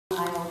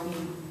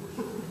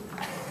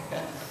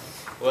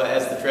Well,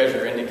 as the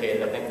treasurer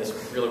indicated, I think this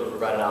really will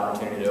provide an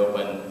opportunity to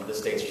open the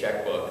state's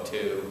checkbook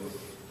to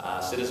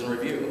citizen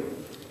review.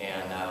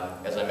 And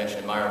as I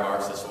mentioned in my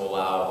remarks, this will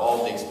allow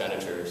all the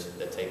expenditures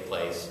that take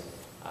place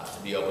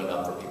to be opened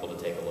up for people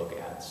to take a look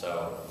at.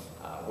 So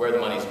where the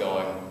money's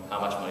going,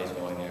 how much money's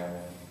going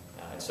there,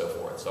 and so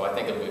forth. So I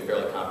think it'll be a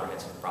fairly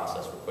comprehensive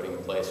process we're putting in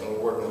place. And we're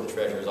working with the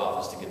treasurer's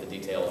office to get the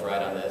details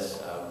right on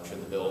this,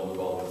 should the bill move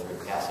all the way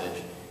through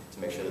passage, to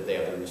make sure that they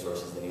have the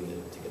resources they need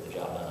to get the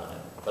job done on it.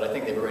 But I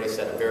think they've already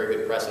set a very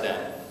good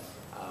precedent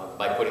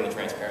by putting the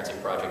transparency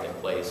project in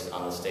place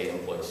on the state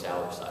employee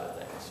salary side of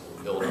things. So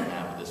we'll build on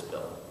that with this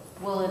bill.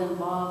 Will it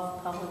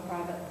involve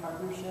public-private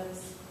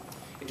partnerships?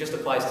 It just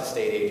applies to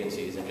state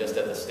agencies and just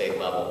at the state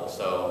level.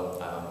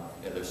 So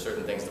there's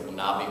certain things that will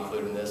not be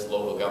included in this.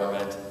 Local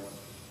government,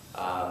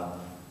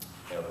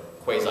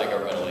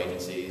 quasi-governmental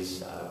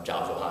agencies,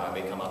 Jobs Ohio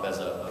may come up as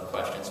a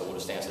question, so we'll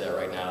just answer that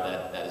right now.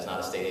 That is not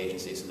a state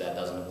agency, so that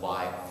doesn't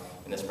apply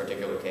in this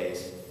particular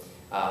case.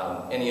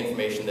 Any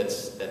information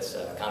that's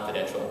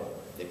confidential,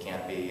 that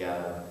can't be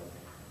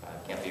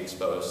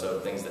exposed. So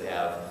things that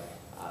have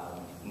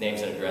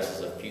names and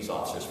addresses of peace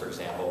officers, for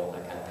example,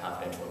 that kind of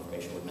confidential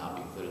information would not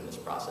be included in this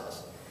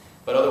process.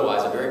 But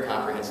otherwise, a very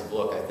comprehensive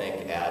look, I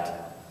think,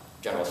 at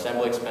General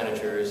Assembly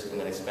expenditures and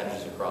then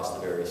expenditures across the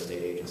various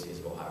state agencies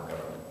of Ohio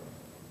government.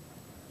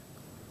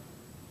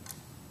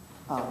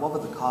 What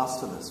would the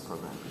cost of this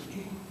program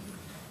be?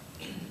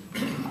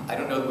 I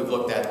don't know that we've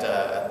looked at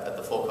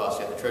the full cost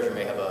yet. The treasurer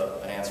may have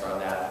an answer on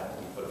that.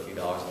 We put a few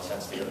dollars and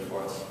cents together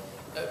for us.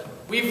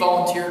 We've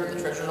volunteered in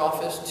the treasurer's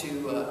office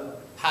to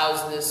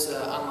house this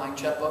online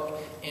checkbook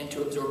and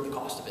to absorb the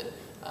cost of it.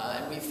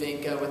 And we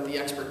think with the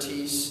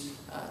expertise,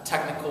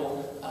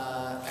 technical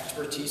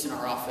expertise in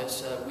our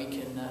office, we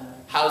can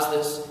house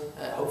this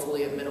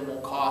hopefully at minimal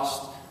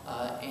cost,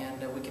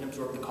 and we can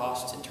absorb the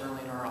costs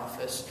internally in our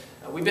office.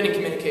 We've been in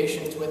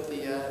communications with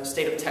the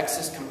State of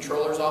Texas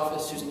Comptroller's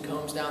Office, Susan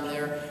Combs down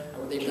there,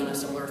 where they've done a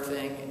similar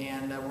thing,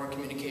 and we're in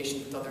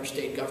communications with other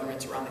state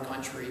governments around the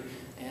country,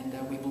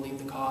 and we believe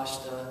the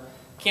cost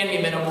can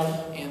be minimal,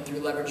 and through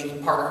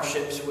leveraging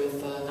partnerships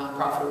with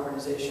nonprofit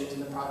organizations in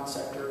the private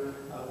sector,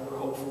 we're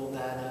hopeful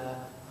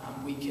that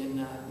we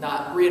can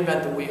not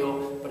reinvent the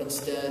wheel, but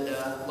instead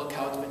look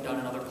how it's been done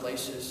in other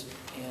places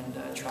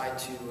and try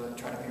to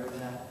mirror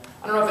that.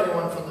 I don't know if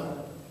anyone from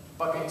the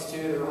Buck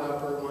Institute or Ohio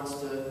Bird wants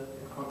to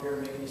come up here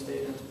and make any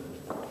statements.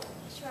 But.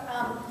 Sure.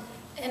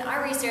 In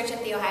our research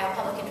at the Ohio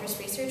Public Interest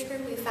Research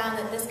Group, we found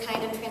that this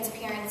kind of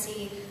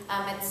transparency,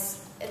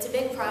 it's a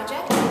big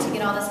project to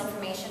get all this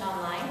information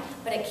online,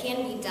 but it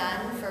can be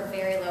done for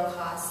very low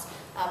cost.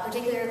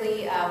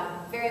 Particularly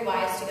very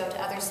wise to go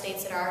to other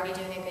states that are already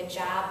doing a good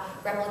job,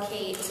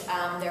 replicate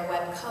their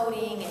web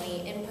coding,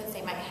 any inputs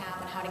they might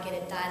have on how to get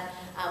it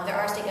done. There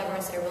are state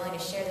governments that are willing to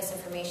share this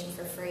information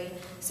for free,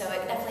 so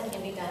it definitely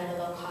can be done at a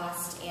low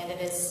cost, and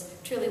it is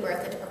truly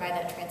worth it to provide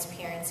that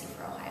transparency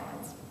for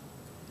Ohioans.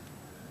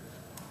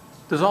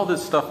 Does all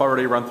this stuff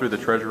already run through the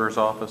treasurer's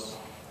office?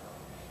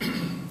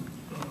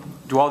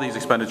 Do all these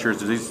expenditures,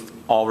 do these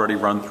already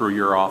run through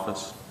your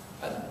office?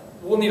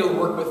 We'll need to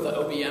work with the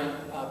OBM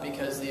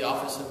because the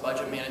Office of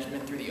Budget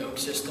Management through the OAK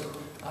system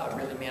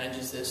really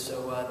manages this.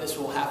 So this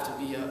will have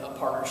to be a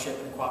partnership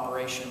and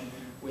cooperation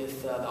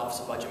with the Office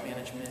of Budget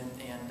Management,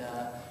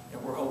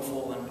 and we're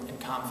hopeful and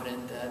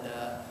confident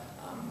that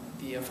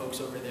the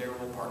folks over there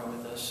will partner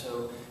with us.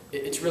 So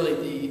it's really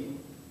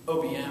the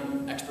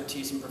OBM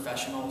expertise and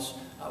professionals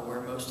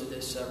where most of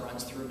this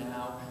runs through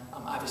now.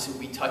 Obviously,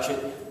 we touch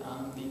it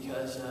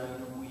because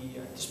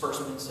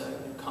disbursements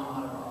come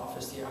out of our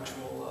office, the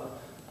actual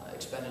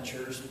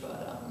expenditures,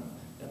 but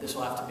this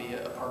will have to be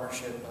a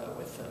partnership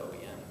with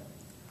OBM.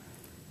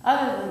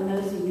 Other than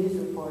nosy news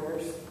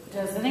reporters,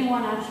 does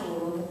anyone actually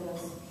look at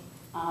this?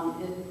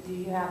 Do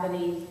you have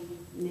any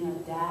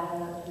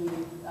data,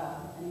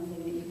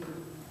 anything that you can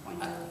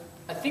point to?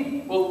 I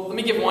think, well, let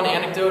me give one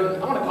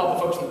anecdote. I want to call the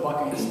folks from the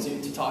Buck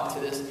Institute to talk to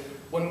this.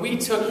 When we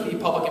took the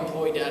public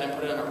employee data and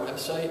put it on our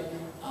website,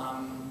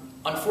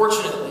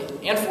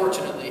 unfortunately and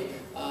fortunately,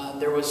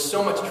 there was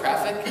so much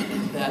traffic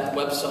that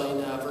the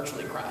website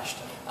virtually crashed.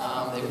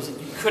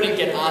 You couldn't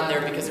get on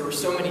there because there were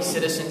so many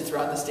citizens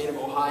throughout the state of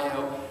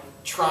Ohio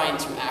trying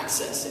to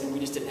access it, and we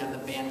just didn't have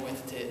the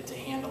bandwidth to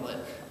handle it.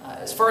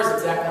 As far as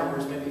exact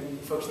numbers, maybe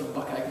folks in the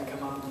Buckeye can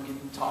come up and we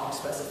can talk with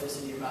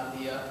specificity about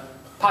the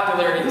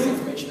popularity of this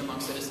information among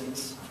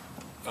citizens.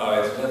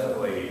 It's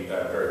definitely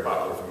very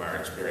popular from our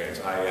experience.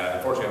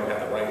 Unfortunately, I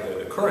don't have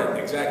the current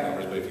exact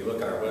numbers, but if you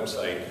look on our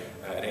website,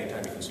 at any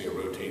time you can see a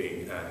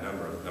rotating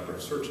number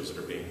of searches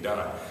that are being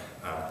done.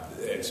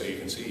 And so you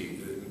can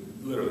see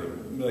literally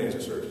millions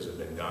of searches have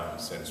been done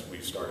since we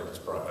started this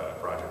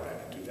project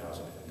back in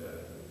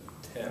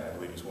 2010, I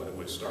believe is when it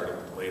was started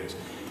with the latest.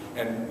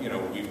 And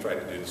we've tried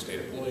to do the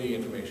state employee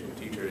information,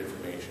 teacher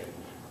information,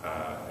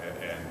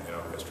 and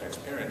because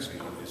transparency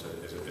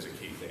is a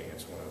key thing.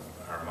 It's one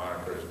of our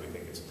monikers. We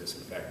think it's a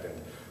disinfectant.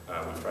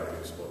 We've tried to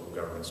do some local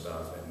government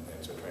stuff,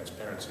 and so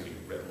transparency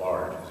writ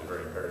large is a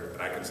very imperative.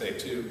 And I can say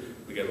too,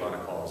 we get a lot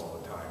of calls all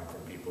the time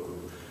from people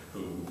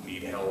who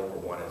need help or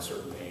want to and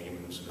certain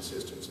names and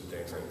assistants and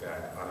things like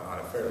that on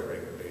a fairly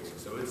regular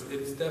basis. So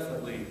it's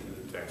definitely,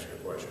 to answer your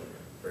question,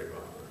 very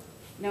popular.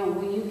 No,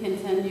 will you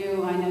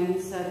continue? I know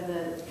you said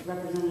that,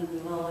 Representative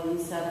Dovilla,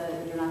 you said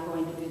that you're not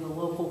going to do the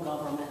local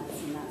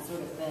governments and that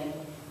sort of thing,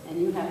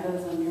 and you have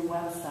those on your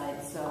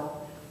website.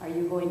 So are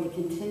you going to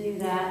continue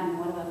that? And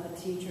what about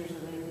the teachers?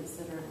 Are they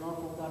considered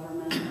local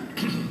government?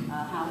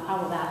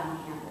 How will that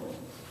be handled?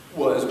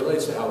 Well, as it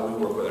relates to how we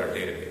work with our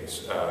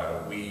database,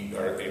 we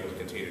are able to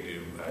continue to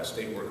do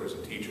state workers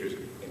and teachers,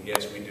 and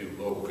yes, we do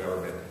local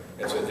government.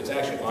 And so it's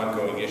actually an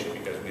ongoing issue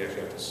because we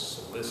actually have to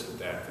solicit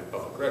that through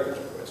public records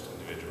requests to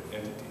individual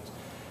entities.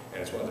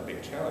 And it's one of the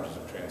big challenges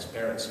of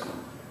transparency,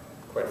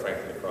 quite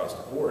frankly, across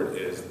the board,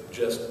 is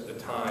just the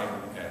time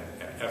and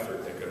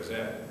effort that goes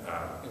in.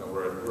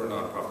 We're a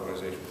nonprofit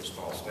organization with a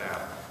small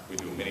staff. We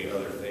do many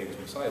other things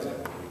besides that.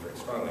 We believe very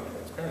strongly in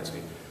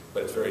transparency,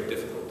 but it's very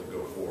difficult to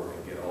go forward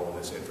and get all of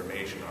this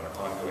information on an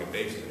ongoing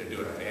basis and to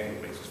do it on an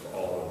annual basis for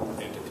all of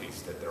the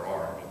entities that there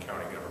are,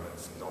 county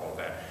governments and all of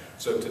that.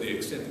 So to the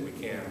extent that we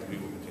can, we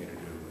will continue to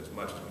do as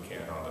much as we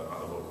can on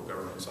the local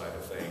government side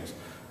of things,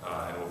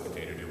 and we'll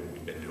continue to do what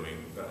we've been doing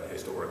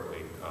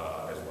historically,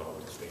 as well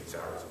as the state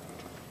salaries of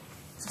teachers.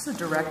 Is this a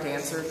direct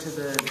answer to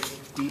the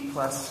D+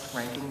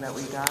 ranking that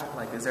we got?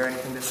 Like, is there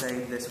anything to say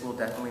this will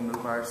definitely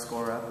move our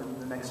score up in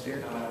the next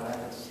year?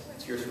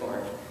 It's your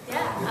score.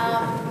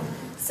 Yeah.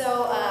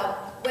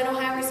 When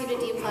Ohio received a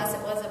D+, it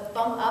was a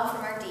bump up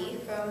from our D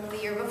from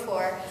the year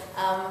before.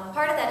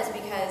 Part of that is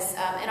because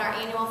in our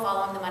annual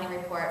Following the Money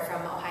report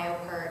from Ohio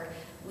PERG,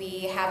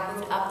 we have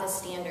moved up the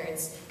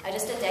standards.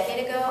 Just a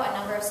decade ago, a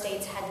number of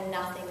states had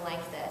nothing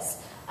like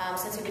this.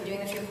 Since we've been doing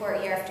this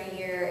report year after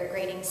year,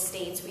 grading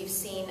states, we've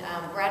seen,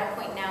 we're at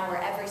a point now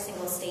where every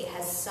single state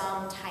has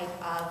some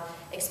type of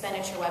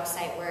expenditure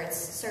website where it's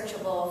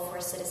searchable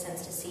for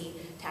citizens to see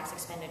tax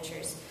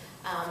expenditures.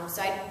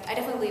 So I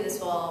definitely believe this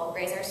will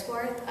raise our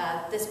score.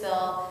 This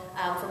bill,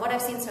 from what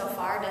I've seen so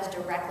far, does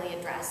directly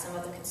address some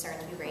of the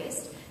concerns we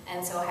raised.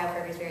 And so Ohio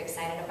PERG is very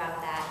excited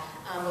about that.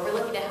 But we're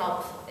looking to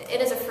help.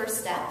 It is a first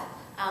step,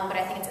 but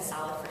I think it's a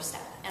solid first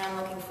step. And I'm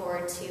looking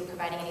forward to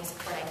providing any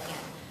support I can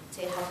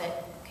to help it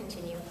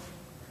continue.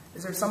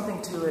 Is there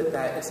something to it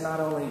that it's not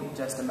only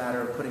just a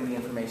matter of putting the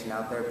information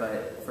out there,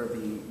 but for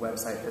the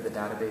website, for the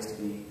database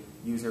to be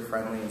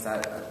user-friendly? Is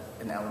that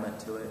an element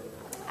to it?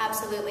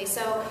 Absolutely.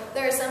 So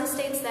there are some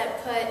states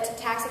that put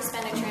tax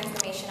expenditure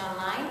information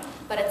online,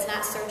 but it's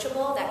not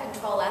searchable. That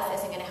Control F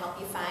isn't going to help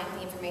you find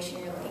the information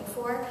you're looking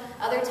for.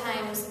 Other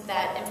times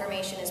that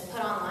information is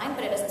put online,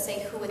 but it doesn't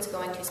say who it's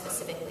going to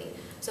specifically.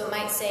 So it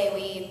might say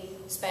we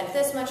spent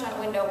this much on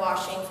window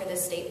washing for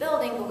this state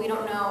building, but we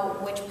don't know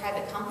which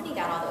private company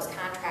got all those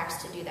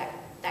contracts to do that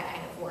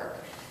kind of work.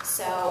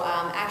 So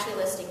actually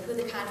listing who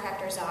the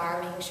contractors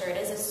are, making sure it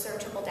is a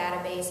searchable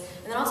database,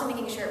 and then also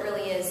making sure it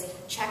really is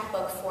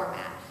checkbook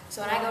format.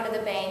 So when I go to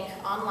the bank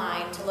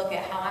online to look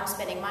at how I'm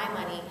spending my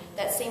money,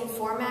 that same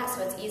format,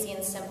 so it's easy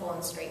and simple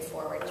and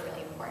straightforward, is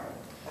really important.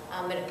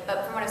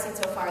 But from what I've seen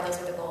so far, those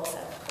are the goals.